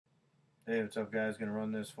Hey, what's up, guys? Gonna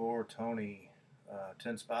run this for Tony.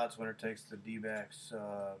 10 spots. Winner takes the D-backs.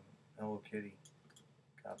 Hello Kitty.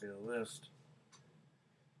 Copy of the list.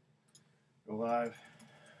 Go live.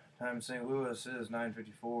 Time in St. Louis is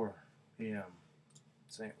 9:54 p.m.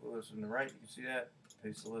 St. Louis on the right. You can see that.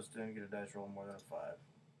 Paste the list in. Get a dice roll more than a 5.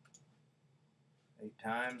 8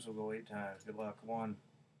 times. We'll go 8 times. Good luck. 1.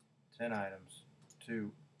 10 items.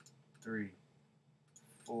 2. 3.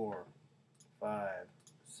 4. 5.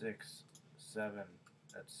 6. 7.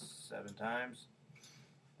 That's 7 times.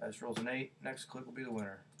 Dice rolls an 8. Next click will be the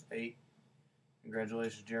winner. 8.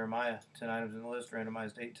 Congratulations, Jeremiah. 10 items in the list,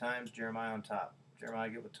 randomized 8 times. Jeremiah on top. Jeremiah,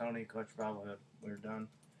 get with Tony. Clutch bobblehead. We're done.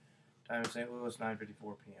 Time in St. Louis,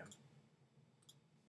 9:54 p.m.